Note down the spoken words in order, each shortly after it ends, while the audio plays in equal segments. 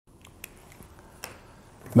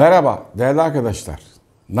Merhaba değerli arkadaşlar.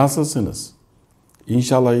 Nasılsınız?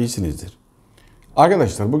 İnşallah iyisinizdir.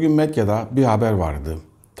 Arkadaşlar bugün medyada bir haber vardı.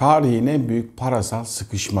 Tarihin en büyük parasal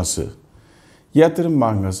sıkışması. Yatırım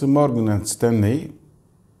Bankası Morgan Stanley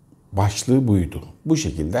başlığı buydu. Bu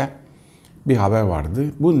şekilde bir haber vardı.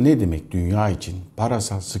 Bu ne demek dünya için?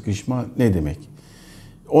 Parasal sıkışma ne demek?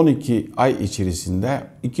 12 ay içerisinde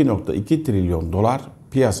 2,2 trilyon dolar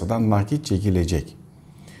piyasadan nakit çekilecek.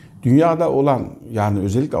 Dünyada olan, yani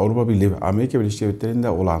özellikle Avrupa Birliği ve Amerika Birleşik Devletleri'nde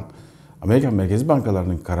olan Amerikan Merkez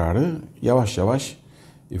Bankalarının kararı yavaş yavaş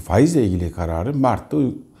faizle ilgili kararı Mart'ta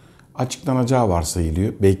açıklanacağı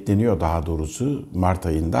varsayılıyor. Bekleniyor daha doğrusu Mart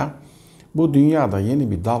ayında. Bu dünyada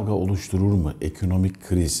yeni bir dalga oluşturur mu? Ekonomik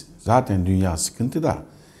kriz. Zaten dünya sıkıntıda.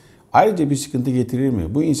 Ayrıca bir sıkıntı getirir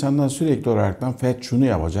mi? Bu insanlar sürekli olaraktan FED şunu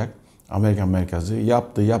yapacak, Amerikan merkezi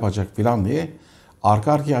yaptı, yapacak filan diye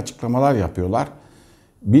arka arkaya açıklamalar yapıyorlar.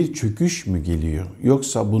 Bir çöküş mü geliyor?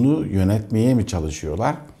 Yoksa bunu yönetmeye mi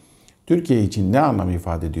çalışıyorlar? Türkiye için ne anlam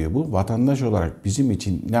ifade ediyor bu? Vatandaş olarak bizim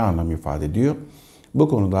için ne anlam ifade ediyor? Bu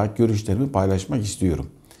konuda görüşlerimi paylaşmak istiyorum.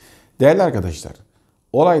 Değerli arkadaşlar,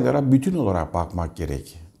 olaylara bütün olarak bakmak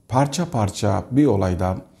gerek. Parça parça bir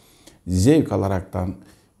olaydan, zevk alaraktan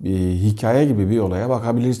hikaye gibi bir olaya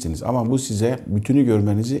bakabilirsiniz. Ama bu size bütünü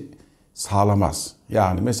görmenizi sağlamaz.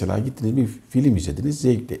 Yani mesela gittiniz bir film izlediniz,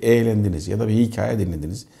 zevkli, eğlendiniz ya da bir hikaye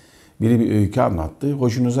dinlediniz. Biri bir öykü anlattı,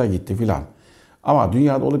 hoşunuza gitti filan. Ama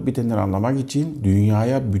dünyada olup bitenleri anlamak için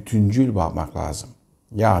dünyaya bütüncül bakmak lazım.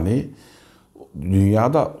 Yani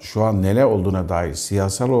dünyada şu an neler olduğuna dair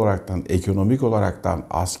siyasal olaraktan, ekonomik olaraktan,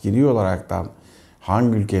 askeri olaraktan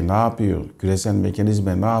hangi ülke ne yapıyor, küresel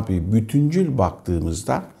mekanizma ne yapıyor, bütüncül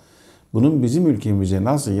baktığımızda bunun bizim ülkemize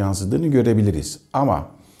nasıl yansıdığını görebiliriz. Ama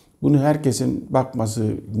bunu herkesin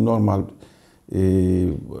bakması, normal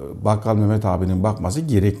Bakkal Mehmet abinin bakması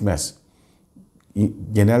gerekmez.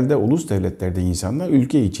 Genelde ulus devletlerde insanlar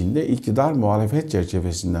ülke içinde iktidar muhalefet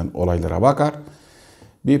çerçevesinden olaylara bakar.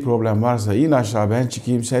 Bir problem varsa in aşağı ben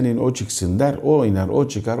çıkayım, sen in o çıksın der. O iner o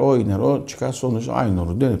çıkar, o iner o çıkar. Sonuç aynı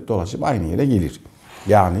olur, dönüp dolaşıp aynı yere gelir.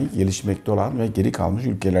 Yani gelişmekte olan ve geri kalmış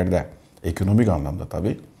ülkelerde. Ekonomik anlamda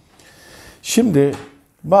tabii. Şimdi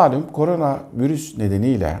malum koronavirüs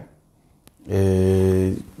nedeniyle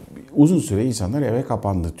uzun süre insanlar eve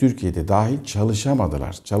kapandı. Türkiye'de dahil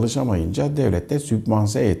çalışamadılar. Çalışamayınca devlet de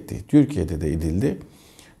sübvanse etti. Türkiye'de de edildi.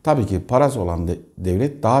 Tabii ki parası olan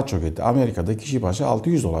devlet daha çok etti. Amerika'da kişi başı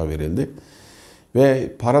 600 dolar verildi.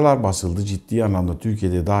 Ve paralar basıldı ciddi anlamda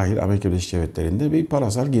Türkiye'de dahil Amerika Birleşik Devletleri'nde bir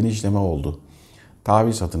parasal genişleme oldu.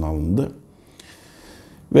 Tahvil satın alındı.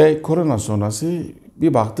 Ve korona sonrası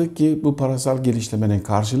bir baktık ki bu parasal gelişmenin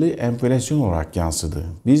karşılığı enflasyon olarak yansıdı.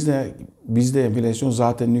 Bizde enflasyon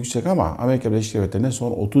zaten yüksek ama Amerika Birleşik Devletleri'nde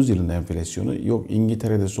son 30 yılın enflasyonu yok.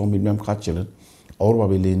 İngiltere'de son bilmem kaç yılın,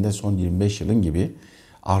 Avrupa Birliği'nde son 25 yılın gibi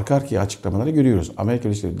arka arkaya açıklamaları görüyoruz. Amerika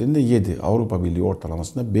Birleşik Devletleri'nde 7, Avrupa Birliği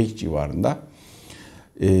ortalamasında 5 civarında.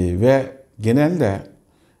 Ve genelde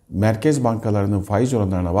merkez bankalarının faiz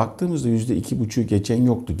oranlarına baktığımızda %2,5 geçen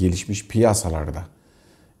yoktu gelişmiş piyasalarda.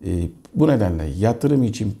 Bu nedenle yatırım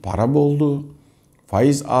için para boldu,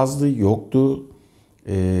 faiz azdı, yoktu.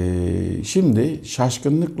 Şimdi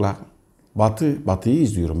şaşkınlıkla Batı'yı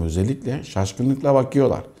izliyorum özellikle, şaşkınlıkla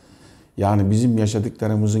bakıyorlar. Yani bizim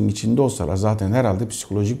yaşadıklarımızın içinde olsalar zaten herhalde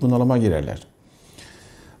psikolojik bunalıma girerler.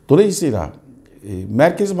 Dolayısıyla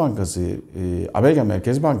Merkez Bankası, Amerika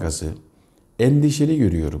Merkez Bankası endişeli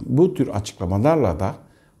görüyorum. Bu tür açıklamalarla da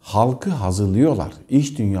halkı hazırlıyorlar,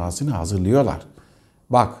 iş dünyasını hazırlıyorlar.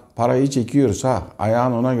 Bak parayı çekiyoruz ha,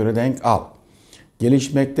 ayağını ona göre denk al.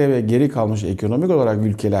 Gelişmekte ve geri kalmış ekonomik olarak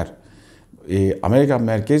ülkeler Amerikan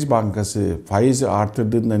Merkez Bankası faizi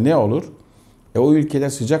artırdığında ne olur? O ülkeler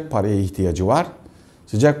sıcak paraya ihtiyacı var.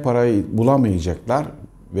 Sıcak parayı bulamayacaklar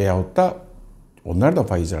veyahut da onlar da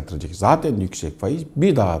faiz artıracak. Zaten yüksek faiz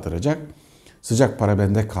bir daha artıracak. Sıcak para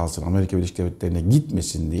bende kalsın, Amerika Birleşik Devletleri'ne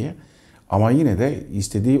gitmesin diye. Ama yine de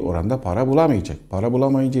istediği oranda para bulamayacak. Para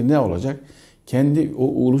bulamayınca ne olacak? Kendi o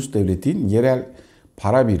ulus devletin yerel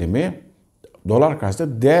para birimi dolar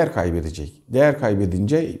karşısında değer kaybedecek. Değer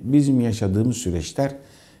kaybedince bizim yaşadığımız süreçler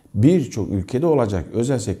birçok ülkede olacak.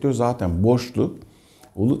 Özel sektör zaten borçlu.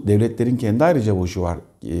 Devletlerin kendi ayrıca borcu var.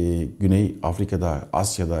 Güney Afrika'da,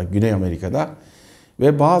 Asya'da, Güney Amerika'da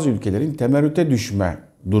ve bazı ülkelerin temerrüte düşme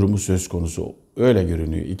durumu söz konusu. Öyle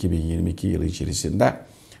görünüyor 2022 yılı içerisinde.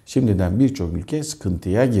 Şimdiden birçok ülke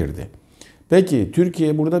sıkıntıya girdi. Peki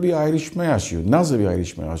Türkiye burada bir ayrışma yaşıyor. Nasıl bir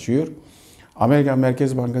ayrışma yaşıyor? Amerikan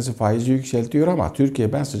Merkez Bankası faizi yükseltiyor ama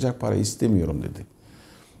Türkiye ben sıcak para istemiyorum dedi.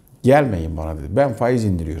 Gelmeyin bana dedi. Ben faiz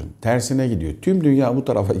indiriyorum. Tersine gidiyor. Tüm dünya bu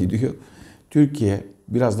tarafa gidiyor. Türkiye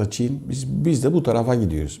biraz da Çin. Biz de bu tarafa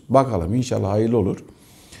gidiyoruz. Bakalım inşallah hayırlı olur.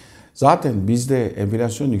 Zaten bizde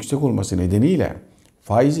enflasyon yüksek olması nedeniyle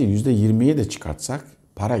faizi %20'ye de çıkartsak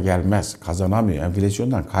para gelmez, kazanamıyor.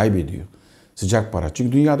 Enflasyondan kaybediyor sıcak para.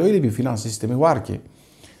 Çünkü dünyada öyle bir finans sistemi var ki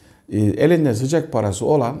elinde sıcak parası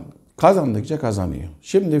olan kazandıkça kazanıyor.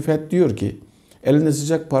 Şimdi FED diyor ki elinde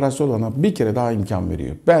sıcak parası olana bir kere daha imkan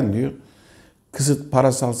veriyor. Ben diyor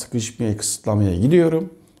parasal sıkışmaya, kısıtlamaya gidiyorum.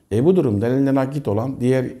 Bu durumda elinde nakit olan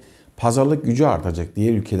diğer pazarlık gücü artacak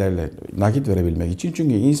diğer ülkelerle nakit verebilmek için.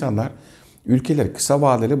 Çünkü ülkeler kısa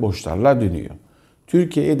vadeli borçlarla dönüyor.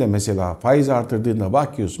 Türkiye'ye de mesela faiz artırdığında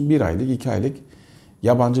bakıyorsun 1 aylık 2 aylık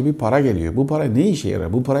yabancı bir para geliyor. Bu para ne işe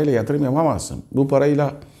yarar? Bu parayla yatırım yapamazsın. Bu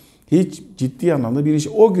parayla hiç ciddi anlamda bir iş,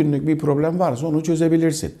 o günlük bir problem varsa onu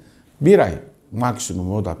çözebilirsin. 1 ay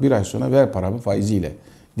maksimum, o da 1 ay sonra ver paramı faiziyle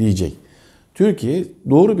diyecek. Türkiye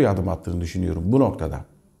doğru bir adım attığını düşünüyorum bu noktada.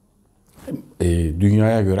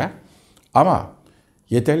 Dünyaya göre. Ama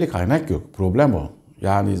yeterli kaynak yok. Problem o.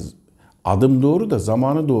 Yani adım doğru da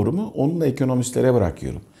zamanı doğru mu? Onu da ekonomistlere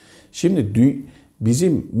bırakıyorum. Şimdi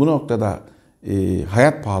bizim bu noktada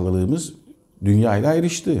hayat pahalılığımız dünyayla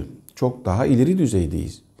ayrıştı. Çok daha ileri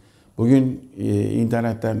düzeydeyiz. Bugün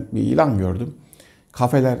internetten bir ilan gördüm.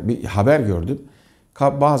 Bir haber gördüm.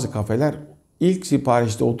 Bazı kafeler ilk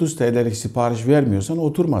siparişte 30 TL'lik sipariş vermiyorsan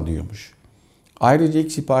oturma diyormuş. Ayrıca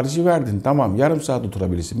ilk siparişi verdin, tamam yarım saat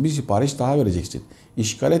oturabilirsin. Bir sipariş daha vereceksin.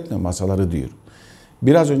 İşgal etme masaları diyor.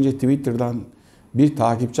 Biraz önce Twitter'dan bir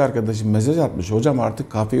takipçi arkadaşım mesaj atmış. Hocam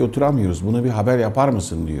artık kafeye oturamıyoruz. Bunu bir haber yapar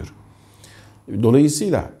mısın diyor.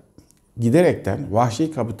 Dolayısıyla giderekten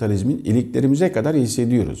vahşi kapitalizmin iliklerimize kadar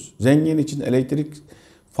hissediyoruz. Zengin için elektrik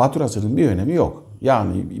faturasının bir önemi yok.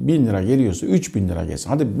 Yani 1000 lira geliyorsa 3000 lira gelsin.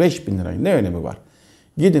 Hadi 5000 lira ne önemi var?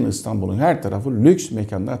 Gidin İstanbul'un her tarafı lüks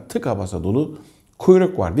mekanlar tıka basa dolu,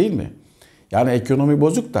 kuyruk var değil mi? Yani ekonomi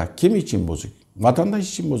bozuk da kim için bozuk? Vatandaş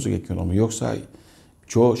için bozuk ekonomi. Yoksa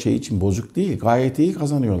çoğu şey için bozuk değil. Gayet iyi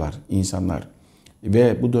kazanıyorlar insanlar.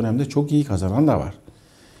 Ve bu dönemde çok iyi kazanan da var.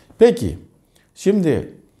 Peki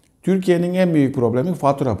şimdi Türkiye'nin en büyük problemi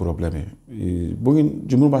fatura problemi. Bugün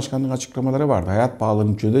Cumhurbaşkanı'nın açıklamaları vardı. Hayat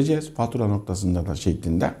pahalılığını çözeceğiz fatura noktasında da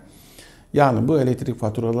şeklinde. Yani bu elektrik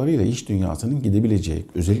faturalarıyla iş dünyasının gidebileceği,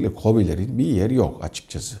 özellikle KOBİ'lerin bir yeri yok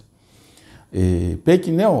açıkçası.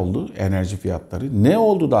 Peki ne oldu enerji fiyatları? Ne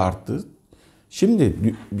oldu da arttı?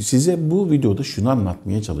 Şimdi size bu videoda şunu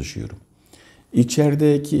anlatmaya çalışıyorum.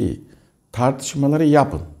 İçerideki tartışmaları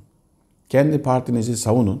yapın. Kendi partinizi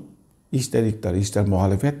savunun. İster iktidar, ister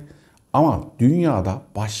muhalefet. Ama dünyada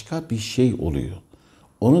başka bir şey oluyor.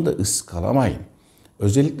 Onu da ıskalamayın.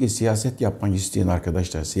 Özellikle siyaset yapmak isteyen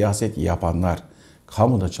arkadaşlar, siyaset yapanlar,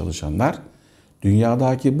 kamuda çalışanlar,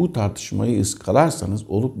 dünyadaki bu tartışmayı ıskalarsanız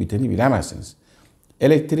olup biteni bilemezsiniz.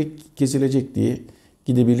 Elektrik kesilecek diye,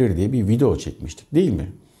 gidebilir diye bir video çekmiştik değil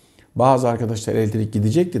mi? Bazı arkadaşlar elektrik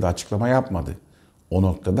gidecekti de açıklama yapmadı. O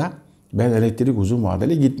noktada ben elektrik uzun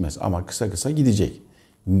vadeli gitmez ama kısa kısa gidecek.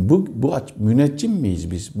 Bu müneccim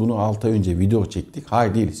miyiz biz? Bunu 6 ay önce video çektik.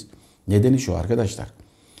 Hayır değiliz. Nedeni şu arkadaşlar.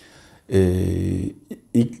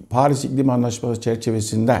 Paris İklim Anlaşması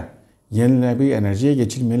çerçevesinde yenilenebilir enerjiye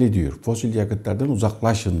geçilmeli diyor. Fosil yakıtlardan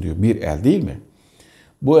uzaklaşın diyor. Bir el değil mi?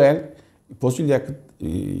 Bu el fosil yakıt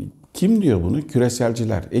kim diyor bunu?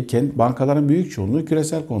 Küreselciler. Bankaların büyük çoğunluğu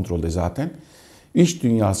küresel kontrolde zaten. İş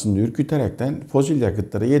dünyasını ürküterekten fosil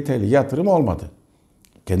yakıtlara yeterli yatırım olmadı.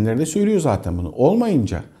 Kendileri de söylüyor zaten bunu.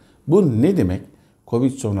 Olmayınca bu ne demek?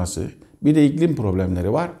 Covid sonrası bir de iklim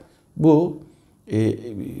problemleri var. Bu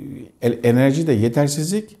enerjide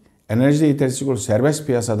yetersizlik. Enerjide yetersizlik olursa serbest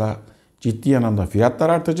piyasada ciddi anlamda fiyatlar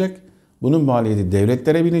artacak. Bunun maliyeti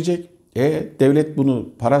devletlere binecek. Devlet bunu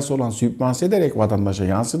parası olan sübvanse ederek vatandaşa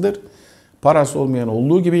yansıtır. Parası olmayan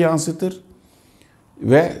olduğu gibi yansıtır.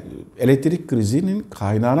 Ve elektrik krizinin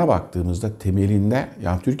kaynağına baktığımızda temelinde,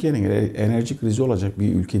 yani Türkiye'nin enerji krizi olacak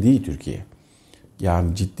bir ülke değil Türkiye.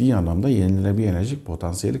 Yani ciddi anlamda yenilenebilir enerji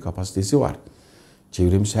potansiyeli, kapasitesi var.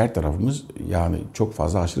 Çevremiz, her tarafımız, yani çok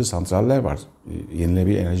fazla aşırı santraller var.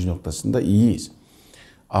 Yenilenebilir enerji noktasında iyiyiz.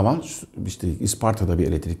 Ama işte Isparta'da bir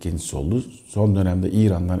elektrik kesintisi oldu. Son dönemde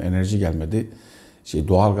İran'dan enerji gelmedi.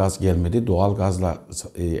 Doğal gaz gelmedi. Doğal gazla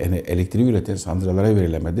elektriği üreten santrallere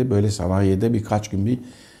verilemedi. Böyle sanayide birkaç gün bir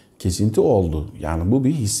kesinti oldu. Yani bu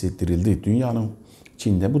bir hissettirildi. Dünyanın,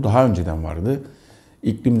 Çin'de bu daha önceden vardı.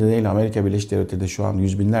 İklimde değil, Amerika Birleşik Devletleri'de şu an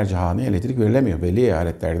yüz binlerce hane elektrik verilemiyor belli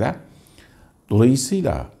eyaletlerde.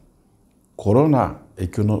 Dolayısıyla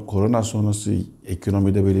korona sonrası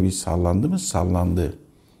ekonomide böyle bir sallandı mı? Sallandı.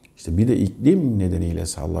 İşte bir de iklim nedeniyle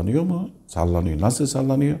sallanıyor mu? Sallanıyor. Nasıl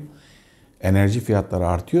sallanıyor? Enerji fiyatları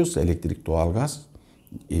artıyorsa, elektrik, doğalgaz,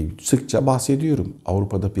 Sıkça bahsediyorum.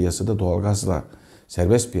 Avrupa'da piyasada doğalgazla,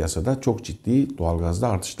 serbest piyasada çok ciddi doğalgazda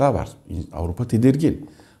artışlar var. Avrupa tedirgin.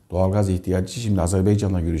 Doğalgaz ihtiyacı, şimdi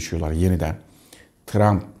Azerbaycan'la görüşüyorlar yeniden.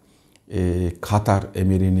 Trump Katar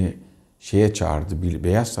emirini çağırdı,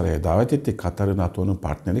 Beyaz Saray'a davet etti. Katar'ı NATO'nun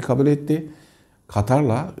partneri kabul etti.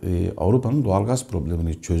 Katar'la Avrupa'nın doğalgaz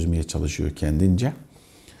problemini çözmeye çalışıyor kendince.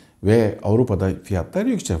 Ve Avrupa'da fiyatlar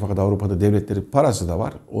yüksek, fakat Avrupa'da devletlerin parası da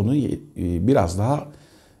var. Onu biraz daha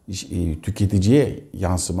tüketiciye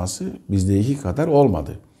yansıması bizdeki kadar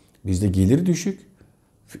olmadı. Bizde gelir düşük,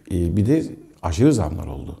 bir de aşırı zamlar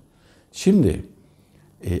oldu. Şimdi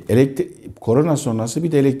korona sonrası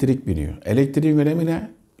bir de elektrik biniyor. Elektriğin önemi ne?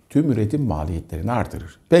 Tüm üretim maliyetlerini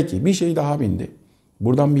artırır. Peki bir şey daha bindi.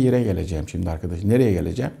 Buradan bir yere geleceğim şimdi arkadaş. Nereye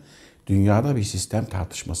geleceğim? Dünyada bir sistem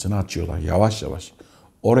tartışmasını açıyorlar yavaş yavaş.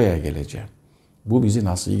 Oraya geleceğim. Bu bizi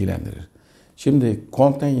nasıl ilgilendirir? Şimdi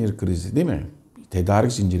konteyner krizi değil mi?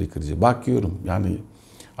 Tedarik zinciri krizi. Bakıyorum yani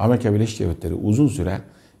Amerika Birleşik Devletleri uzun süre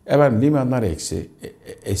limanlar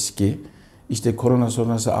eski. İşte korona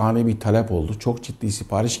sonrası ani bir talep oldu. Çok ciddi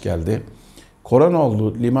sipariş geldi. Korona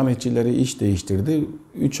oldu. Liman işçileri iş değiştirdi.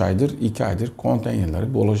 3 aydır, 2 aydır konteynerleri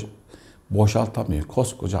boşaltamıyor.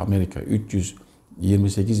 Koskoca Amerika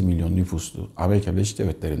 328 milyon nüfuslu Amerika Birleşik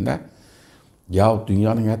Devletleri'nde ya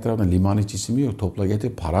dünyanın her tarafında liman işçisi mi yok? Topla getir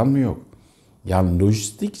paran mı yok? Yani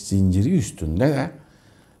lojistik zinciri üstünde de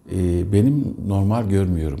benim normal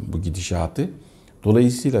görmüyorum bu gidişatı.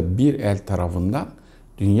 Dolayısıyla bir el tarafından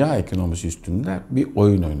dünya ekonomisi üstünde bir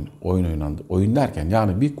oyun oynandı. Oyun derken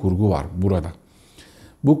yani bir kurgu var burada.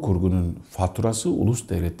 Bu kurgunun faturası ulus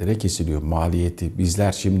devletlere kesiliyor. Maliyeti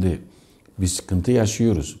bizler şimdi bir sıkıntı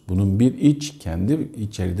yaşıyoruz. Bunun bir kendi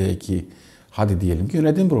içerideki hadi diyelim ki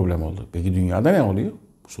yönetim problemi oldu. Peki dünyada ne oluyor?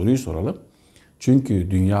 Bu soruyu soralım.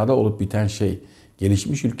 Çünkü dünyada olup biten şey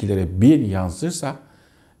gelişmiş ülkelere bir yansırsa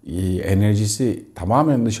enerjisi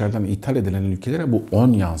tamamen dışarıdan ithal edilen ülkelere bu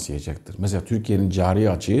 10 yansıyacaktır. Mesela Türkiye'nin cari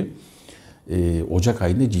açığı Ocak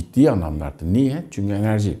ayında ciddi anlamda arttı. Niye?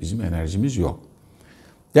 Çünkü bizim enerjimiz yok.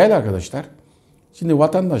 Değerli arkadaşlar, şimdi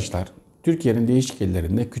vatandaşlar Türkiye'nin değişik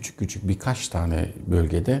illerinde küçük birkaç tane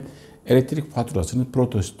bölgede elektrik faturasını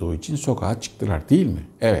protesto için sokağa çıktılar değil mi?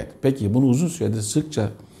 Evet. Peki bunu uzun süredir sıkça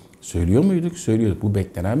söylüyor muyduk? Söylüyorduk. Bu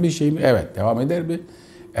beklenen bir şey mi? Evet. Devam eder mi?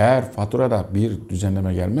 Eğer faturada bir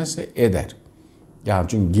düzenleme gelmezse eder. Yani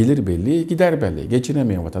çünkü gelir belli, gider belli.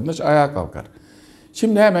 Geçinemeyen vatandaş ayağa kalkar.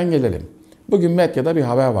 Şimdi hemen gelelim. Bugün medyada bir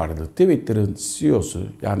haber vardı. Twitter'ın CEO'su,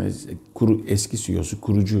 yani eski CEO'su,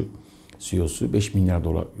 kurucu CEO'su, 5 milyar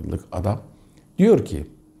dolarlık adam diyor ki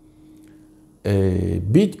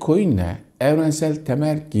Bitcoin'le evrensel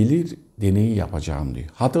temel gelir deneyi yapacağım diyor.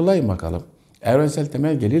 Hatırlayın bakalım. Evrensel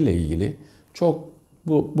temel gelirle ilgili çok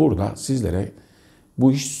burada sizlere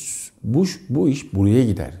bu iş buraya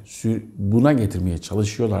gider. Buna getirmeye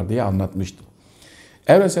çalışıyorlar diye anlatmıştım.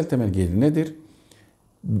 Evrensel temel gelir nedir?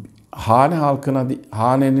 Hane halkına,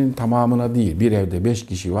 hanenin tamamına değil, bir evde 5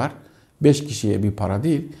 kişi var. 5 kişiye bir para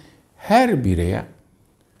değil. Her bireye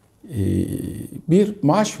bir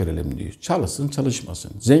maaş verelim diyor. Çalışsın,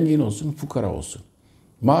 çalışmasın. Zengin olsun, fukara olsun.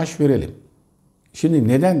 Maaş verelim. Şimdi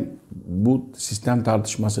neden bu sistem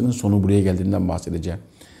tartışmasının sonu buraya geldiğinden bahsedeceğim.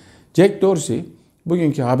 Jack Dorsey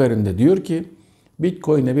bugünkü haberinde diyor ki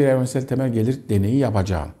Bitcoin'le bir evrensel temel gelir deneyi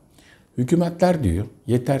yapacağım. Hükümetler diyor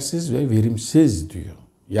yetersiz ve verimsiz diyor.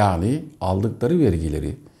 Yani aldıkları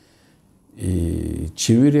vergileri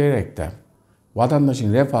çevirerekten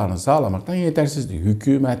vatandaşın refahını sağlamaktan yetersiz diyor.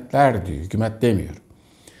 Hükümetler diyor. Hükümet demiyor.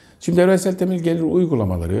 Şimdi evrensel temel gelir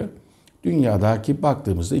uygulamaları dünyadaki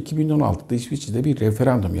baktığımızda 2016'da İsviçre'de bir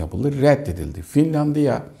referandum yapıldı. Reddedildi.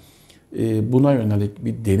 Finlandiya buna yönelik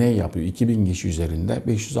bir deney yapıyor. 2000 kişi üzerinde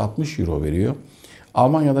 560 euro veriyor.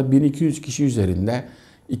 Almanya'da 1200 kişi üzerinde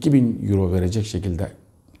 2000 euro verecek şekilde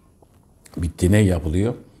bir deney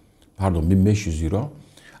yapılıyor. 1500 euro.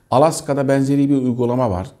 Alaska'da benzeri bir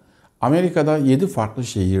uygulama var. Amerika'da 7 farklı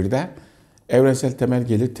şehirde evrensel temel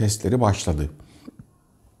gelir testleri başladı.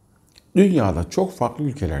 Dünyada çok farklı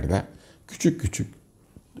ülkelerde küçük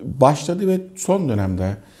başladı ve son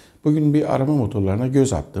dönemde bugün bir arama motorlarına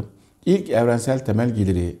göz attım. İlk evrensel temel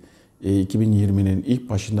geliri 2020'nin ilk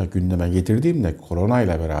başında gündeme getirdiğimde korona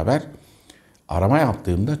ile beraber arama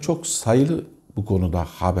yaptığımda çok sayılı bu konuda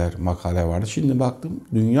haber, makale vardı. Şimdi baktım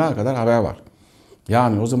dünya kadar haber var.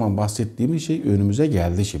 Yani o zaman bahsettiğimiz şey önümüze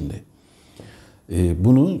geldi şimdi.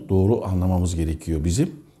 Bunu doğru anlamamız gerekiyor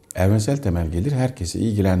bizim. Evrensel temel gelir herkesi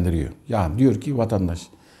ilgilendiriyor. Yani diyor ki vatandaş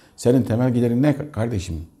senin temel gelirin ne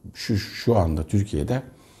kardeşim? Şu anda Türkiye'de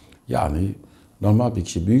yani normal bir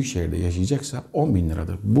kişi büyük şehirde yaşayacaksa 10 bin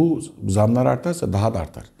liradır. Bu zamlar artarsa daha da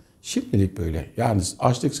artar. Şimdilik böyle. Yani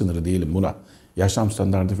açlık sınırı diyelim buna. Yaşam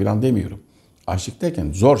standartı falan demiyorum. Açlık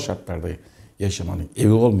derken zor şartlarda yaşamanın,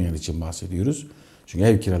 evi olmayan için bahsediyoruz. Çünkü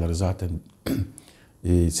ev kiraları zaten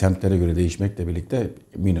semtlere göre değişmekle birlikte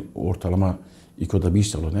ortalama İlk oda bir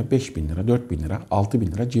salona 5 bin lira, 4 bin lira, 6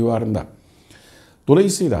 bin lira civarında.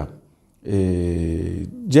 Dolayısıyla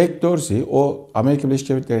Jack Dorsey o Amerika Birleşik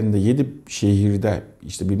Devletleri'nde 7 şehirde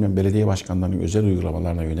işte bilmem belediye başkanlarının özel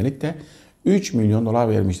uygulamalarına yönelik de 3 milyon dolar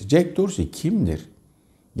vermişti. Jack Dorsey kimdir?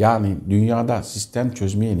 Yani dünyada sistem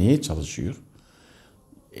çözmeye niye çalışıyor?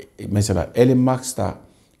 Mesela Elon Musk da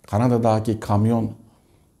Kanada'daki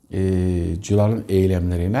kamyoncuların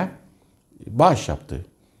eylemlerine bağış yaptı.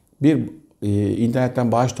 Bir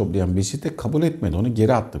internetten bağış toplayan birisi de kabul etmedi, onu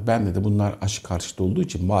geri attı. Ben dedi bunlar aşı karşıtı olduğu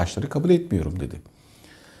için bağışları kabul etmiyorum dedi.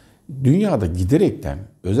 Dünyada giderekten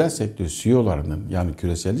özel sektör CEO'larının yani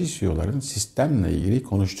küreselci CEO'ların sistemle ilgili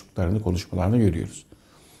konuşmalarını görüyoruz.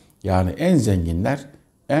 Yani en zenginler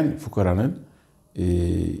en fukaranın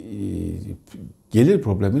gelir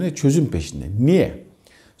problemine çözüm peşinde. Niye?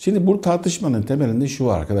 Şimdi bu tartışmanın temelinde şu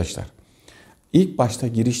var arkadaşlar. İlk başta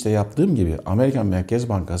girişte yaptığım gibi Amerikan Merkez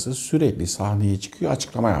Bankası sürekli sahneye çıkıyor,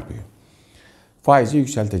 açıklama yapıyor. Faizi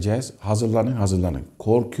yükselteceğiz, hazırlanın.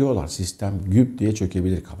 Korkuyorlar, sistem güp diye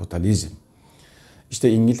çökebilir, kapitalizm.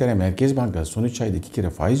 İşte İngiltere Merkez Bankası son 3 ayda 2 kere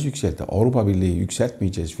faiz yükseltti. Avrupa Birliği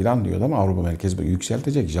yükseltmeyeceğiz filan diyordu ama Avrupa Merkez Bankası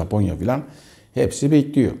yükseltecek, Japonya filan hepsi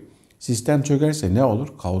bekliyor. Sistem çökerse ne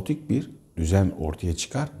olur? Kaotik bir düzen ortaya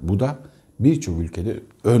çıkar. Bu da birçok ülkede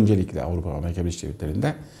öncelikle Avrupa ve Amerika Birleşik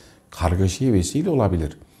Devletleri'nde kargaşaya vesile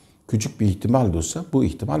olabilir. Küçük bir ihtimal de olsa bu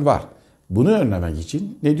ihtimal var. Bunu önlemek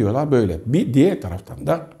için ne diyorlar? Böyle. Bir diğer taraftan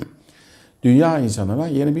da dünya insanına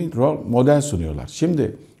yeni bir rol model sunuyorlar.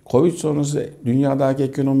 Şimdi Covid sonrası dünyadaki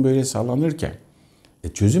ekonomi böyle sallanırken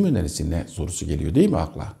çözüm önerisi ne sorusu geliyor değil mi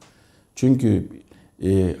akla? Çünkü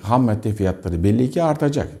ham madde fiyatları belli ki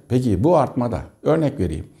artacak. Peki bu artmada örnek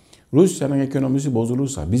vereyim. Rusya'nın ekonomisi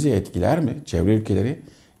bozulursa bizi etkiler mi? Çevre ülkeleri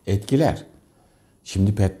etkiler.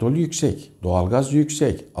 Şimdi petrol yüksek, doğalgaz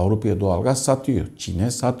yüksek. Avrupa'ya doğalgaz satıyor,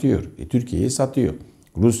 Çin'e satıyor, Türkiye'ye satıyor,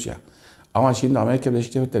 Rusya. Ama şimdi Amerika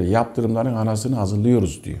Birleşik Devletleri yaptırımların anasını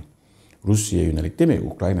hazırlıyoruz diyor. Rusya'ya yönelik değil mi?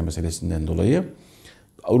 Ukrayna meselesinden dolayı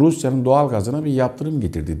Rusya'nın doğalgazına bir yaptırım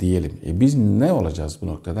getirdi diyelim. Biz ne olacağız bu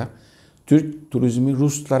noktada? Türk turizmi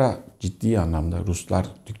Ruslara ciddi anlamda, Ruslar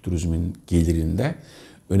Türk turizminin gelirinde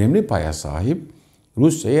önemli paya sahip,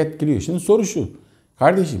 Rusya'yı etkiliyor. Şimdi soru şu,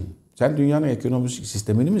 kardeşim sen dünyanın ekonomik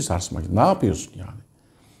sistemini mi sarsmak? Ne yapıyorsun yani?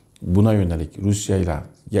 Buna yönelik Rusya'yla,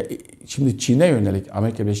 şimdi Çin'e yönelik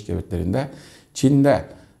Amerika Birleşik Devletleri'nde, Çin'de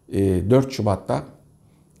 4 Şubat'ta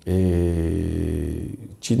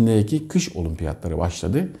Çin'deki kış olimpiyatları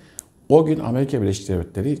başladı. O gün Amerika Birleşik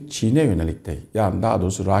Devletleri Çin'e yönelik de yani daha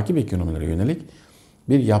doğrusu rakip ekonomilere yönelik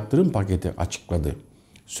bir yaptırım paketi açıkladı.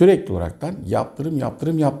 Sürekli olaraktan yaptırım.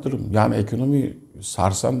 Yani ekonomi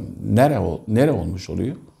sarsan nere olmuş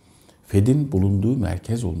oluyor? Fed'in bulunduğu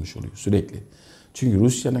merkez olmuş oluyor sürekli. Çünkü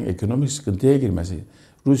Rusya'nın ekonomik sıkıntıya girmesi,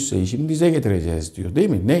 Rusya'yı şimdi dize getireceğiz diyor değil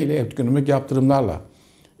mi? Neyle? Ekonomik yaptırımlarla.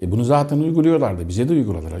 Bunu zaten uyguluyorlardı. Bize de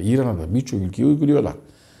uyguladılar. İran'a da birçok ülkeye uyguluyorlar.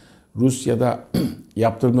 Rusya'da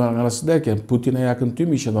yaptırımların arası derken Putin'e yakın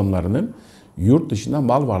tüm iş adamlarının yurt dışında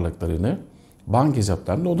mal varlıklarını, banka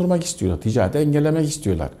hesaplarını dondurmak istiyorlar. Ticareti engellemek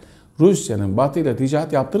istiyorlar. Rusya'nın batıyla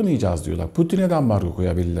ticaret yaptırmayacağız diyorlar. Putin'e de ambargo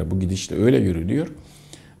koyabilirler bu gidişle öyle görülüyor.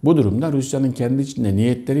 Bu durumda Rusya'nın kendi içinde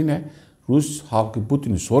niyetleri ne? Rus halkı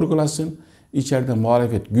Putin'i sorgulasın, içeride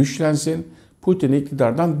muhalefet güçlensin, Putin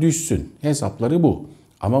iktidardan düşsün. Hesapları bu.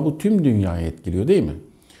 Ama bu tüm dünyayı etkiliyor değil mi?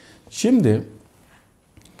 Şimdi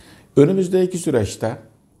önümüzdeki süreçte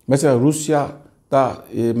mesela Rusya'da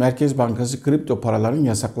Merkez Bankası kripto paraların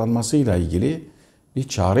yasaklanmasıyla ilgili bir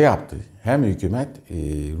çağrı yaptı. Hem hükümet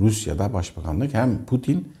Rusya'da başbakanlık hem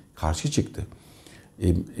Putin karşı çıktı.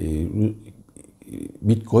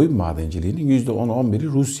 Bitcoin madenciliğinin %10-11'i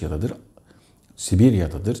Rusya'dadır,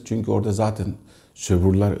 Sibirya'dadır. Çünkü orada zaten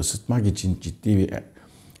serverları ısıtmak için ciddi bir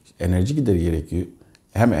enerji gideri gerekiyor.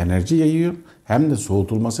 Hem enerji yayıyor hem de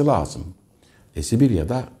soğutulması lazım.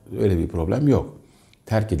 Sibirya'da öyle bir problem yok.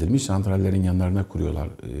 Terk edilmiş santrallerin yanlarına kuruyorlar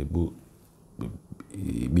bu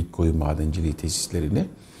Bitcoin madenciliği tesislerini.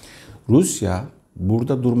 Rusya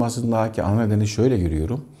burada durmasındaki ana nedeni şöyle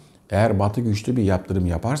görüyorum. Eğer Batı güçlü bir yaptırım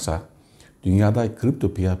yaparsa dünyada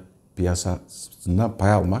kripto piyasasından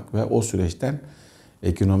pay almak ve o süreçten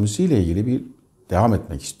ekonomisiyle ilgili bir devam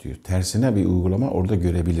etmek istiyor. Tersine bir uygulama orada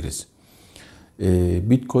görebiliriz.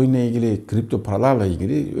 Bitcoin ile ilgili, kripto paralarla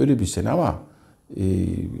ilgili öyle bir sene ama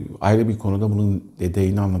ayrı bir konuda bunun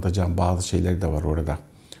detayını anlatacağım bazı şeyler de var orada.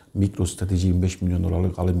 Mikro strateji 25 milyon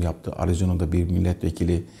dolarlık alım yaptı. Arizona'da bir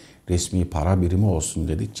milletvekili resmi para birimi olsun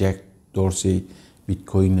dedi. Jack Dorsey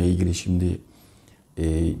Bitcoin ile ilgili şimdi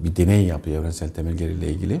bir deney yapıyor evrensel temel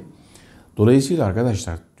gelirle ilgili. Dolayısıyla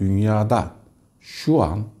arkadaşlar dünyada şu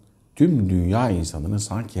an tüm dünya insanını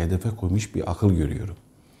sanki hedefe koymuş bir akıl görüyorum.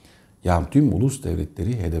 Yani tüm ulus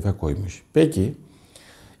devletleri hedefe koymuş. Peki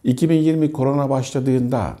 2020 korona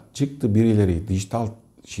başladığında çıktı birileri dijital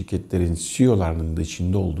şirketlerin CEO'larının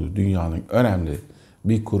dışında olduğu dünyanın önemli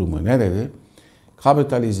bir kurumu ne dedi?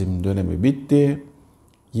 Kapitalizm dönemi bitti,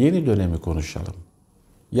 yeni dönemi konuşalım.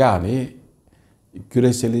 Yani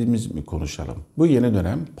küreselizmi konuşalım. Bu yeni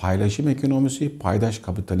dönem paylaşım ekonomisi, paydaş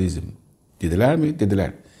kapitalizm. Dediler mi?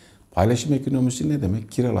 Dediler. Paylaşım ekonomisi ne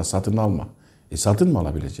demek? Kirala, satın alma. Satın mı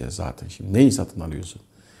alabileceğiz zaten? Şimdi neyi satın alıyorsun?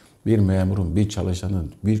 Bir memurun, bir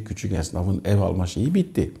çalışanın, bir küçük esnafın ev alma şeyi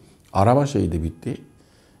bitti. Araba şeyi de bitti.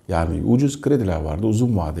 Yani ucuz krediler vardı,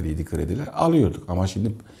 uzun vadeliydi krediler. Alıyorduk ama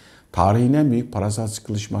şimdi tarihin en büyük parasal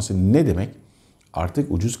sıkışması ne demek?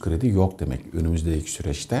 Artık ucuz kredi yok demek önümüzdeki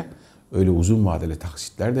süreçte. Öyle uzun vadeli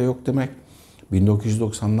taksitler de yok demek.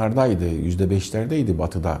 1990'lardaydı, %5'lerdeydi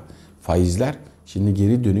batıda faizler. Şimdi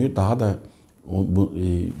geri dönüyor. Daha da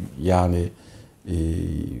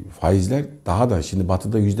faizler daha da şimdi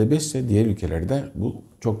batıda %5 ise diğer ülkelerde bu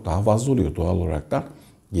çok daha fazla oluyor doğal olarak da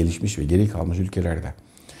gelişmiş ve geri kalmış ülkelerde.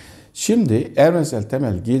 Şimdi evrensel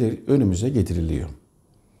temel gelir önümüze getiriliyor.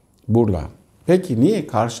 Burada. Peki niye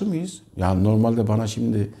karşı mıyız? Yani normalde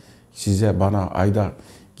bana ayda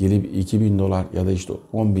gelip 2.000 dolar ya da işte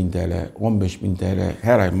 10.000 TL, 15.000 TL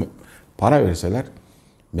her ay para verseler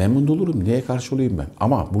memnun olurum. Niye karşı olayım ben?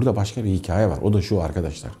 Ama burada başka bir hikaye var. O da şu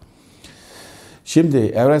arkadaşlar. Şimdi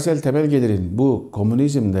evrensel temel gelirin bu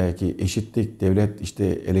komünizmdeki eşitlik, devlet işte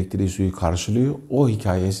elektriği suyu karşılıyor. O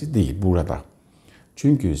hikayesi değil burada.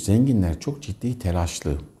 Çünkü zenginler çok ciddi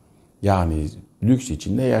telaşlı. Yani lüks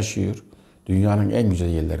içinde yaşıyor. Dünyanın en güzel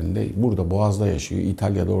yerlerinde. Burada Boğaz'da yaşıyor,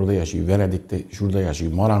 İtalya'da orada yaşıyor, Venedik'te şurada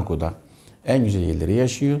yaşıyor, Monaco'da. En güzel yerleri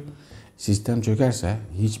yaşıyor. Sistem çökerse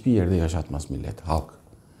hiçbir yerde yaşatmaz millet, halk.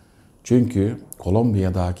 Çünkü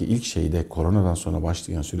Kolombiya'daki ilk şeyde koronadan sonra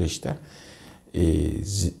başlayan süreçte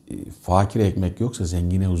fakir ekmek yoksa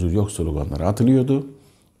zengine huzur yok sloganları atılıyordu.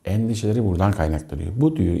 Endişeleri buradan kaynaklanıyor.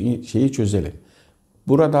 Bu diyor şeyi çözelim.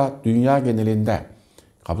 Burada dünya genelinde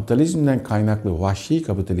kapitalizmden kaynaklı vahşi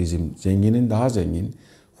kapitalizm zenginin daha zengin,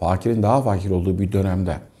 fakirin daha fakir olduğu bir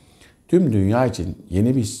dönemde tüm dünya için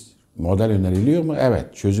yeni bir model öneriliyor mu?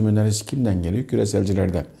 Evet. Çözüm önerisi kimden geliyor?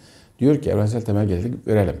 Küreselcilerden. Diyor ki evrensel temel gelirlik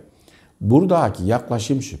verelim. Buradaki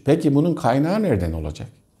yaklaşım şu. Peki bunun kaynağı nereden olacak?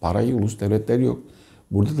 Parayı ulus devletler yok.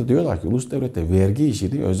 Burada da diyorlar ki ulus devletler vergi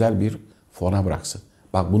işini özel bir fona bıraksın.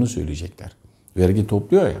 Bak bunu söyleyecekler. Vergi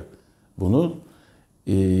topluyor ya. Bunu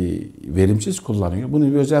verimsiz kullanıyor.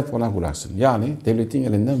 Bunu bir özel fona bıraksın. Yani devletin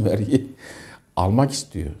elinden vergi almak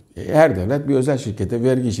istiyor. Her devlet bir özel şirkete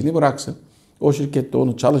vergi işini bıraksın. O şirket de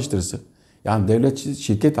onu çalıştırsın. Yani devlet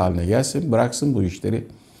şirket haline gelsin, bıraksın bu işleri.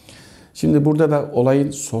 Şimdi burada da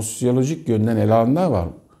olayın sosyolojik yönden ele alınanlar var.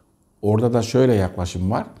 Orada da şöyle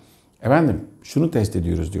yaklaşım var. Efendim şunu test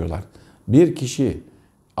ediyoruz diyorlar. Bir kişi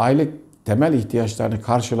aylık temel ihtiyaçlarını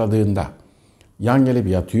karşıladığında yan gelip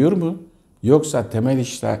yatıyor mu? Yoksa temel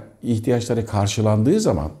ihtiyaçları karşılandığı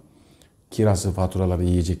zaman kirası, faturaları,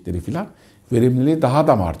 yiyecekleri filan verimliliği daha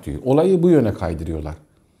da mı artıyor? Olayı bu yöne kaydırıyorlar.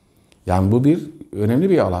 Yani bu bir önemli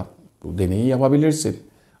bir alan. Bu deneyi yapabilirsin.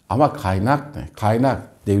 Ama kaynak ne? Kaynak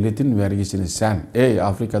devletin vergisini sen, ey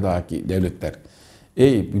Afrika'daki devletler,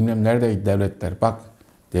 ey bilmem neredeki devletler bak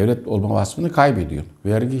devlet olma vasfını kaybediyorsun.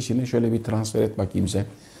 Vergi işini şöyle bir transfer et bakayım sen.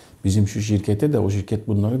 Bizim şu şirkete de o şirket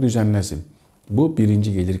bunları düzenlesin. Bu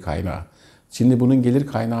birinci gelir kaynağı. Şimdi bunun gelir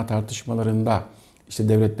kaynağı tartışmalarında işte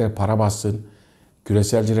devletler para bassın.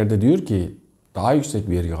 Küreselciler de diyor ki daha yüksek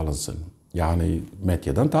vergi alınsın. Yani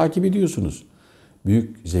medyadan takip ediyorsunuz.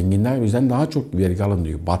 Büyük zenginler bizden daha çok vergi alın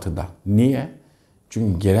diyor batıda. Niye?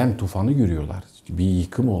 Çünkü gelen tufanı görüyorlar. Bir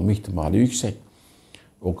yıkım olma ihtimali yüksek.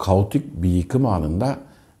 O kaotik bir yıkım anında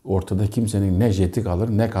ortada kimsenin ne jeti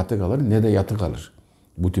kalır, ne katı kalır, ne de yatı kalır.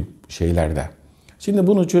 Bu tip şeylerde. Şimdi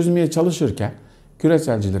bunu çözmeye çalışırken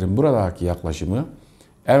küreselcilerin buradaki yaklaşımı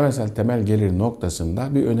evrensel temel gelir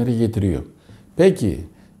noktasında bir öneri getiriyor. Peki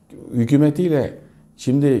hükümetiyle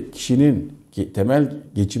şimdi kişinin temel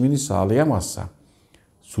geçimini sağlayamazsa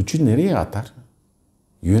suçu nereye atar?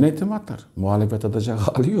 Yönetim atar. Muhalefet atacak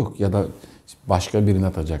hali yok ya da başka birini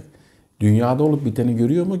atacak. Dünyada olup biteni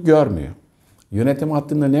görüyor mu? Görmüyor. Yönetim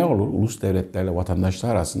hattında ne olur? Ulus devletlerle vatandaşlar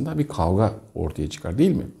arasında bir kavga ortaya çıkar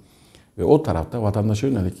değil mi? Ve o tarafta vatandaşa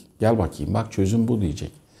yönelik gel bakayım bak çözüm bu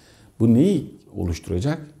diyecek. Bu neyi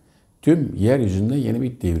oluşturacak? tüm yeryüzünde yeni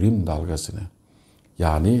bir devrim dalgasını,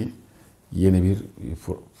 yani yeni bir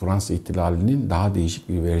Fransız ihtilalinin daha değişik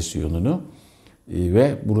bir versiyonunu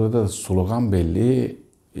ve burada slogan belli,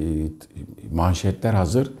 manşetler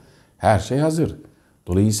hazır, her şey hazır.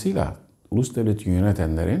 Dolayısıyla ulus devleti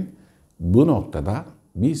yönetenlerin bu noktada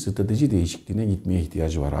bir strateji değişikliğine gitmeye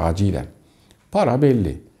ihtiyacı var acilen. Para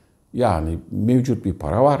belli. Yani mevcut bir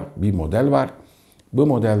para var, bir model var. Bu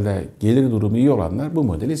modelde gelir durumu iyi olanlar bu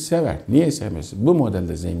modeli sever. Niye sevmesin? Bu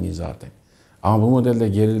modelde zengin zaten. Ama bu modelde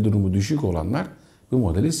gelir durumu düşük olanlar bu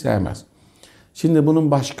modeli sevmez. Şimdi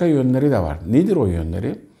bunun başka yönleri de var. Nedir o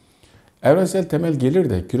yönleri? Evrensel temel gelir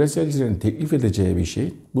de küreselcilerin teklif edeceği bir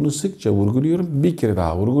şey. Bunu sıkça vurguluyorum. Bir kere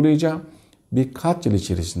daha vurgulayacağım. Birkaç yıl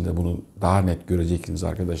içerisinde bunu daha net göreceksiniz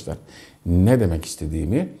arkadaşlar. Ne demek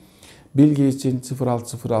istediğimi. Bill Gates'in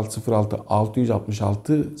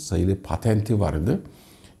 060666 sayılı patenti vardı.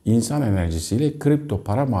 İnsan enerjisiyle kripto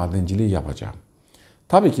para madenciliği yapacağım.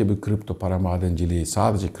 Tabii ki bu kripto para madenciliği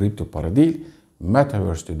sadece kripto para değil,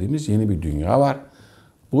 Metaverse dediğimiz yeni bir dünya var.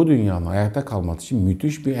 Bu dünyanın ayakta kalması için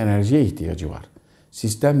müthiş bir enerjiye ihtiyacı var.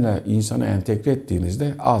 Sistemle insanı entegre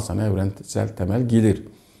ettiğinizde al sana evrensel temel gelir.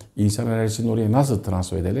 İnsan enerjisini oraya nasıl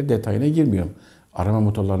transfer ederler detayına girmiyorum. Arama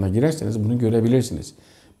motorlarına girerseniz bunu görebilirsiniz.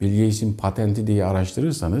 Bill Gates'in patenti diye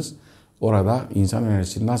araştırırsanız orada insan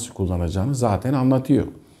enerjisini nasıl kullanacağını zaten anlatıyor.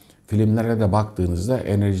 Filmlere de baktığınızda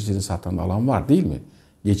enerjisini satan alan var değil mi?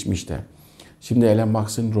 Geçmişte. Şimdi Elon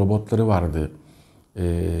Musk'ın robotları vardı.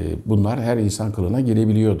 Bunlar her insan kılığına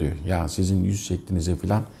girebiliyor diyor. Yani sizin yüz şeklinize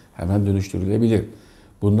falan hemen dönüştürülebilir.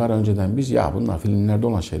 Bunlar önceden biz ya bunlar filmlerde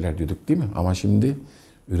olan şeyler diyorduk değil mi? Ama şimdi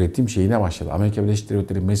üretim şeyine başladı. Amerika Birleşik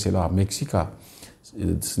Devletleri mesela Meksika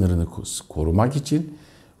sınırını korumak için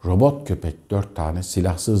robot köpek 4 tane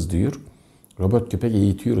silahsız diyor. Robot köpek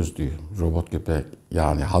eğitiyoruz diyor. Robot köpek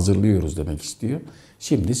yani hazırlıyoruz demek istiyor.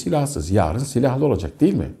 Şimdi silahsız, yarın silahlı olacak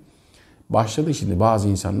değil mi? Başladı şimdi bazı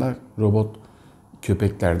insanlar robot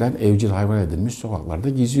köpeklerden evcil hayvan edilmiş sokaklarda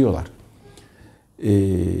geziyorlar.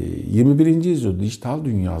 21. yüzyıl dijital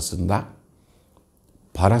dünyasında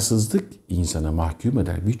parasızlık insanı mahkum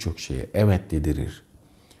eder birçok şeye evet dedirir.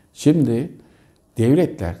 Şimdi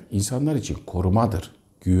devletler insanlar için korumadır,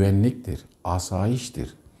 güvenliktir,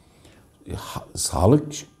 asayiştir.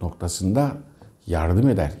 Sağlık noktasında yardım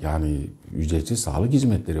eder. Yani ücretsiz sağlık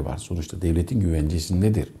hizmetleri var. Sonuçta devletin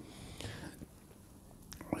güvencesindedir.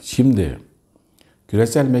 Şimdi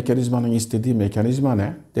küresel mekanizmanın istediği mekanizma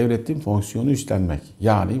ne? Devletin fonksiyonu üstlenmek.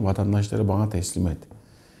 Yani vatandaşları bana teslim et.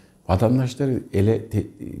 Vatandaşları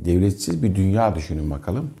devletsiz bir dünya düşünün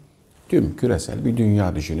bakalım. Tüm küresel bir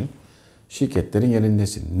dünya düşünün. Şirketlerin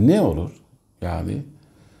elindesin. Ne olur? Yani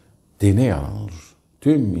deney alanı olur.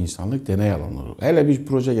 Tüm insanlık deney alanı olur. Hele bir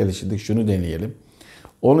proje geliştirdik, şunu deneyelim.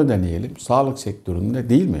 Onu deneyelim. Sağlık sektöründe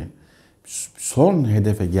değil mi? Son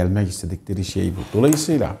hedefe gelmek istedikleri şey bu.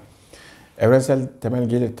 Dolayısıyla evrensel temel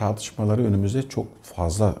gelir tartışmaları önümüzde çok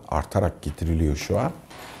fazla artarak getiriliyor şu an.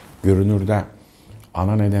 Görünürde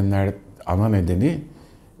ana nedeni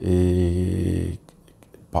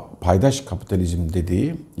paydaş kapitalizm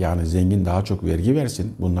dediği, yani zengin daha çok vergi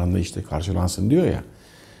versin, bundan da işte karşılansın diyor ya.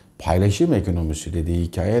 Paylaşım ekonomisi dediği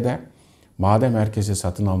hikayede madem herkese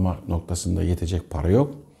satın alma noktasında yetecek para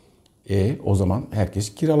yok, o zaman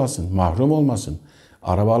herkes kiralasın, mahrum olmasın.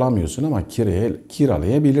 Araba alamıyorsun ama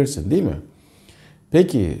kiralayabilirsin değil mi?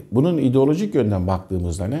 Peki bunun ideolojik yönden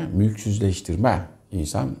baktığımızda ne? Mülksüzleştirme.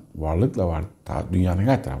 İnsan varlıkla var. Dünyanın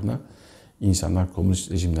her tarafında insanlar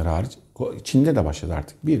komünist rejimler hariç. Çin'de de başladı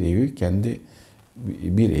artık. Bir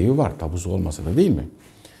evi var tabusu olmasa da değil mi?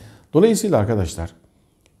 Dolayısıyla arkadaşlar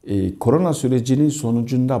korona sürecinin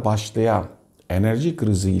sonucunda başlayan enerji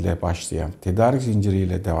kriziyle başlayan, tedarik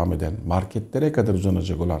zinciriyle devam eden, marketlere kadar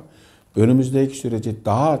uzanacak olan önümüzdeki süreci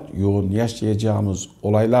daha yoğun yaşayacağımız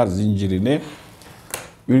olaylar zincirini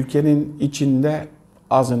ülkenin içinde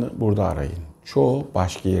azını burada arayın. Çoğu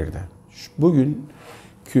başka yerde.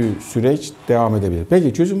 Bugünkü süreç devam edebilir.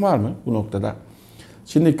 Peki çözüm var mı bu noktada?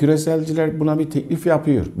 Şimdi küreselciler buna bir teklif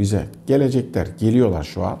yapıyor bize. Gelecekler, geliyorlar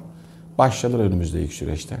şu an. Başladılar önümüzdeki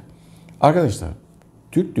süreçte. Arkadaşlar,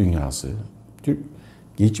 Türk dünyası,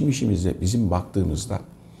 geçmişimizde bizim baktığımızda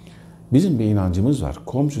bizim bir inancımız var.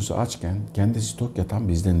 Komşusu açken kendisi tok yatan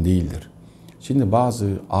bizden değildir. Şimdi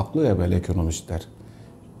bazı aklı evvel ekonomistler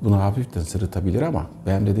bunu hafiften sırıtabilir ama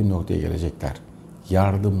benim dediğim noktaya gelecekler.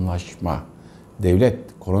 Yardımlaşma. Devlet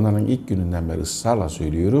koronanın ilk gününden beri ısrarla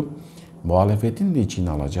söylüyorum. Muhalefetin de için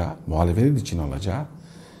alacağı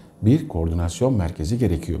bir koordinasyon merkezi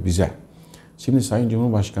gerekiyor bize. Şimdi Sayın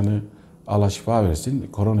Cumhurbaşkanı Allah şifa versin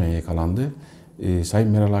koronaya yakalandı. Sayın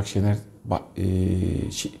Meral Akşener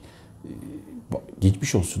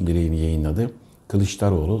geçmiş olsun dileğini yayınladı.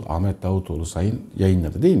 Kılıçdaroğlu, Ahmet Davutoğlu sayın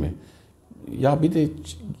yayınladı değil mi? Ya bir de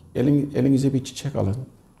elinize bir çiçek alın.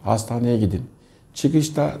 Hastaneye gidin.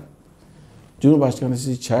 Çıkışta Cumhurbaşkanı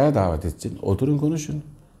sizi çaya davet etsin. Oturun konuşun.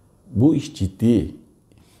 Bu iş ciddi.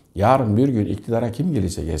 Yarın bir gün iktidara kim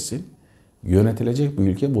gelirse gelsin yönetilecek bir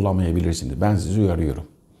ülke bulamayabilirsiniz. Ben sizi uyarıyorum.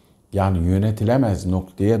 Yani yönetilemez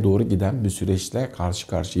noktaya doğru giden bir süreçle karşı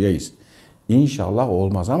karşıyayız. İnşallah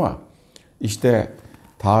olmaz ama işte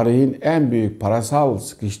tarihin en büyük parasal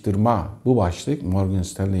sıkıştırma bu başlık. Morgan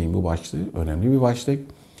Stanley'in bu başlığı önemli bir başlık.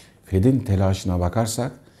 Fed'in telaşına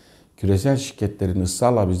bakarsak, küresel şirketlerin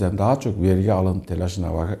ısrarla bizden daha çok vergi alın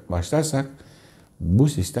telaşına başlarsak bu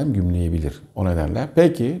sistem gümleyebilir. O nedenle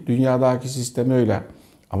peki dünyadaki sistem öyle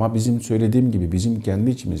ama bizim söylediğim gibi bizim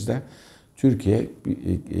kendi içimizde Türkiye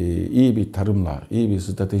iyi bir tarımla, iyi bir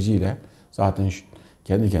stratejiyle zaten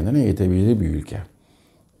kendi kendine yetebilir bir ülke.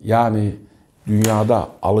 Yani dünyada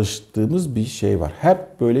alıştığımız bir şey var.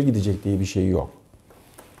 Hep böyle gidecek diye bir şey yok.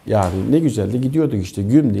 Yani ne güzeldi gidiyorduk işte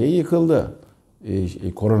güm diye yıkıldı.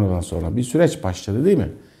 Koronadan sonra bir süreç başladı değil mi?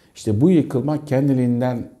 İşte bu yıkılma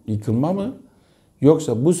kendiliğinden yıkılma mı?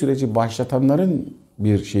 Yoksa bu süreci başlatanların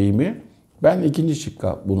bir şeyi mi? Ben ikinci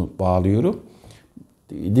şıkka bunu bağlıyorum.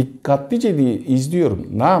 Dikkatlice diye izliyorum.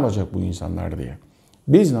 Ne yapacak bu insanlar diye.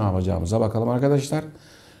 Biz ne yapacağımıza bakalım arkadaşlar.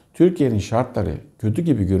 Türkiye'nin şartları kötü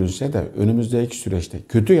gibi görünse de önümüzdeki süreçte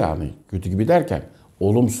kötü yani kötü gibi derken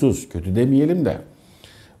olumsuz, kötü demeyelim de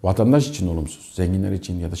vatandaş için olumsuz. Zenginler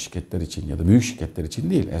için ya da şirketler için ya da büyük şirketler için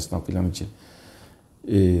değil, esnaf falan için.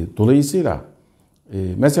 Dolayısıyla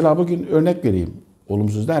mesela bugün örnek vereyim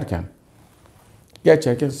olumsuz derken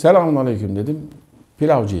geçerken selamünaleyküm dedim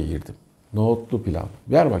pilavcıya girdim. Nohutlu pilav.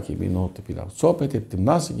 Ver bakayım bir nohutlu pilav. Sohbet ettim.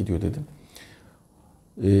 Nasıl gidiyor dedim.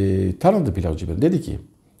 Tanıdı pilavcı beni. Dedi ki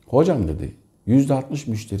hocam dedi %60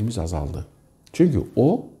 müşterimiz azaldı. Çünkü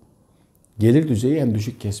o gelir düzeyi en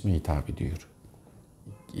düşük kesmeye hitap ediyor.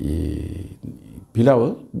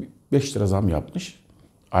 Pilavı 5 lira zam yapmış.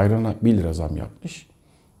 Ayrana 1 lira zam yapmış.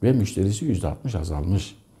 Ve müşterisi %60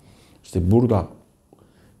 azalmış. İşte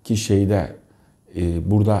buradaki şeyde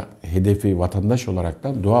burada hedefi vatandaş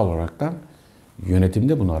olaraktan doğal olaraktan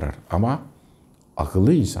yönetimde bunu arar. Ama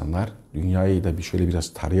akıllı insanlar dünyayı da şöyle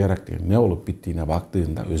biraz tarayarak ne olup bittiğine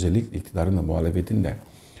baktığında özellikle iktidarın da muhalefetin de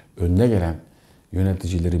önde gelen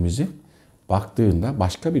yöneticilerimizi baktığında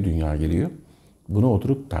başka bir dünya geliyor. Bunu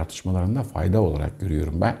oturup tartışmalarında fayda olarak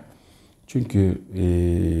görüyorum ben. Çünkü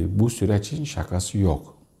bu sürecin şakası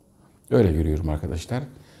yok. Öyle görüyorum arkadaşlar.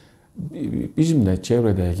 Bizim de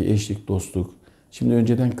çevredeki eşlik, dostluk, şimdi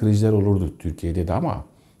önceden krizler olurdu Türkiye'de de ama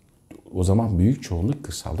o zaman büyük çoğunluk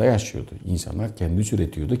kırsalda yaşıyordu. İnsanlar kendisi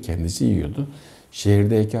üretiyordu, kendisi yiyordu.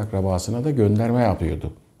 Şehirdeki akrabasına da gönderme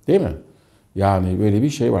yapıyordu. Değil mi? Yani böyle bir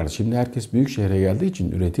şey vardı. Şimdi herkes büyük şehre geldiği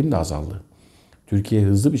için üretim de azaldı. Türkiye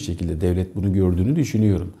hızlı bir şekilde devlet bunu gördüğünü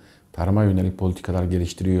düşünüyorum. Tarıma yönelik politikalar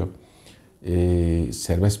geliştiriyor.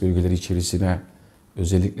 Serbest bölgeleri içerisine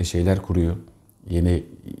özellikle şeyler kuruyor. Yeni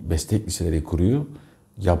meslek liseleri kuruyor.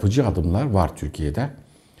 Yapıcı adımlar var Türkiye'de.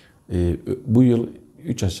 Bu yıl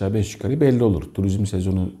 3 aşağı 5 yukarı belli olur. Turizm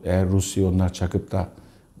sezonu eğer Rusya onlar çakıp da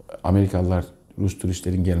Amerikalılar Rus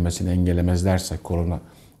turistlerin gelmesini engellemezlerse korona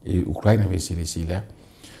Ukrayna vesilesiyle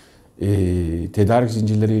tedarik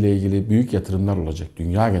zincirleriyle ilgili büyük yatırımlar olacak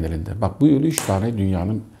dünya genelinde. Bak bu yıl 3 tane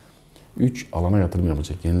dünyanın 3 alana yatırım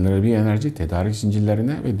yapacak. Yenilenebilir enerji, tedarik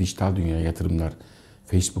zincirlerine ve dijital dünyaya yatırımlar.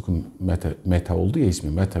 Facebook'un Meta olduğu ya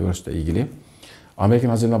ismi Metaverse ile ilgili. Amerikan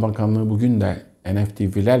Hazine Bakanlığı bugün de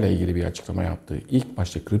NFT'lerle ilgili bir açıklama yaptı. İlk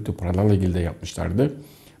başta kripto paralarla ilgili de yapmışlardı.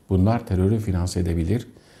 Bunlar terörü finanse edebilir.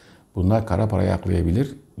 Bunlar kara para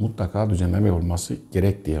yaklayabilir. Mutlaka düzenleme olması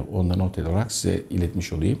gerek diye ondan not olarak size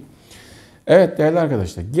iletmiş olayım. Evet değerli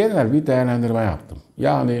arkadaşlar genel bir değerlendirme yaptım.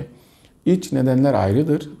 Yani iç nedenler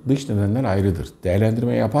ayrıdır, dış nedenler ayrıdır.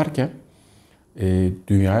 Değerlendirme yaparken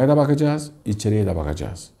dünyaya da bakacağız, içeriye de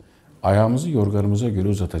bakacağız. Ayağımızı yorganımıza göre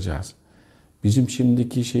uzatacağız. Bizim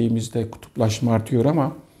şimdiki şeyimizde kutuplaşma artıyor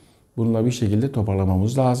ama bununla bir şekilde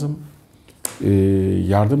toparlamamız lazım.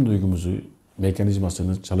 Yardım duygumuzu,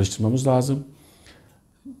 mekanizmasını çalıştırmamız lazım.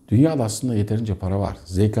 Dünyada aslında yeterince para var.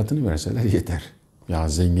 Zekatını verseler yeter. Ya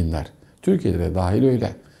zenginler. Türkiye'de de dahil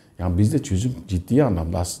öyle. Yani bizde çözüm ciddi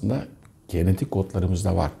anlamda aslında genetik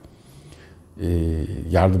kodlarımızda var.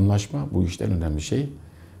 Yardımlaşma bu işten önemli şey.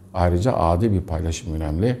 Ayrıca adil bir paylaşım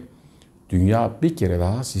önemli. Dünya bir kere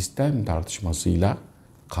daha sistem tartışmasıyla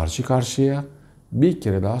karşı karşıya, bir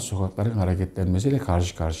kere daha sokakların hareketlenmesiyle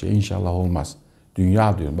karşı karşıya inşallah olmaz.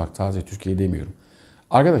 Dünya diyorum, bak sadece Türkiye demiyorum.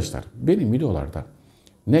 Arkadaşlar benim videolarda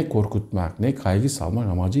ne korkutmak ne kaygı salmak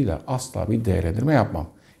amacıyla asla bir değerlendirme yapmam.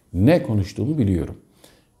 Ne konuştuğumu biliyorum.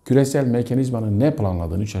 Küresel mekanizmanın ne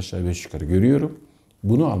planladığını 3 aşağı 5 yukarı görüyorum.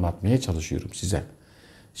 Bunu anlatmaya çalışıyorum size.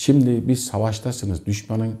 Şimdi biz savaştasınız.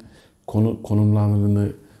 Düşmanın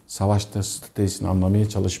konumlarını, savaşta stratejisini anlamaya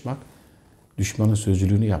çalışmak, düşmanın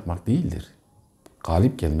sözcülüğünü yapmak değildir.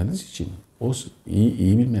 Galip gelmeniz için o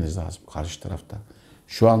iyi bilmeniz lazım karşı tarafta.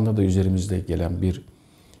 Şu anda da üzerimizde gelen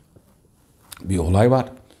bir olay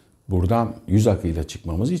var. Buradan yüz akıyla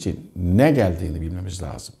çıkmamız için ne geldiğini bilmemiz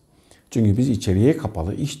lazım. Çünkü biz içeriye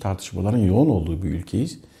kapalı iş tartışmaların yoğun olduğu bir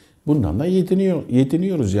ülkeyiz. Bundan da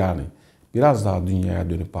yetiniyoruz yani. Biraz daha dünyaya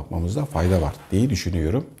dönüp bakmamızda fayda var diye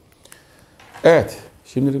düşünüyorum. Evet,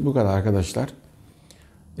 şimdilik bu kadar arkadaşlar.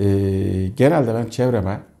 Genelde ben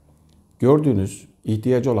çevreme gördüğünüz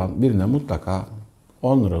ihtiyacı olan birine mutlaka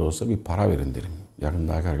 10 lira da olsa bir para verin derim.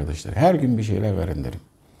 Yakındaki arkadaşlar. Her gün bir şeyler verin derim.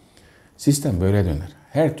 Sistem böyle döner.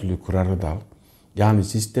 Her türlü kurarı dal. Yani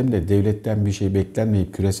sistemde devletten bir şey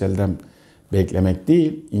beklenmeyip küreselden beklemek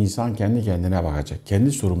değil, insan kendi kendine bakacak.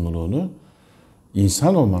 Kendi sorumluluğunu,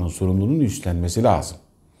 insan olmanın sorumluluğunu üstlenmesi lazım.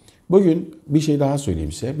 Bugün bir şey daha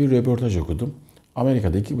söyleyeyim size. Bir röportaj okudum.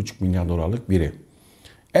 Amerika'da 2,5 milyar dolarlık biri.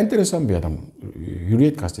 Enteresan bir adam.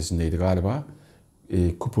 Hürriyet gazetesindeydi galiba.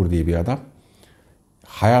 Kupur diye bir adam.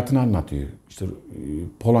 Hayatını anlatıyor. İşte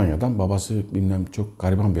Polonya'dan babası bilmem çok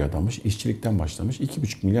gariban bir adammış. İşçilikten başlamış.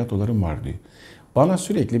 2,5 milyar dolarım var diyor. Bana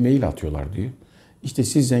sürekli mail atıyorlar diyor. İşte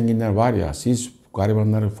siz zenginler var ya, siz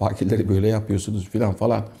garibanları, fakirleri böyle yapıyorsunuz filan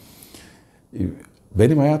falan.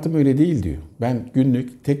 Benim hayatım öyle değil diyor. Ben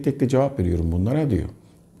günlük tek tek de cevap veriyorum bunlara diyor.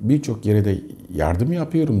 Birçok yere de yardım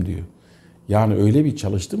yapıyorum diyor. Yani öyle bir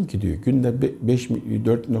çalıştım ki diyor. Günde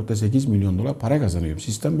 4,8 milyon dolar para kazanıyorum.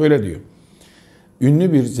 Sistem böyle diyor.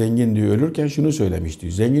 Ünlü bir zengin diyor ölürken şunu söylemiş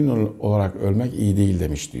diyor. Zengin olarak ölmek iyi değil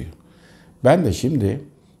demiş diyor. Ben de şimdi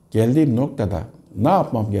geldiğim noktada ne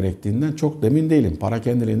yapmam gerektiğinden çok emin değilim. Para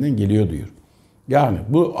kendiliğinden geliyor diyor. Yani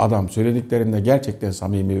bu adam söylediklerinde gerçekten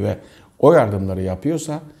samimi ve o yardımları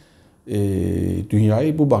yapıyorsa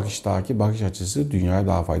dünyayı bu bakıştaki bakış açısı dünyaya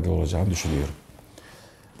daha faydalı olacağını düşünüyorum.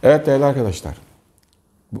 Evet değerli arkadaşlar.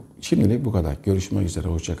 Şimdilik bu kadar. Görüşmek üzere.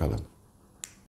 Hoşça kalın.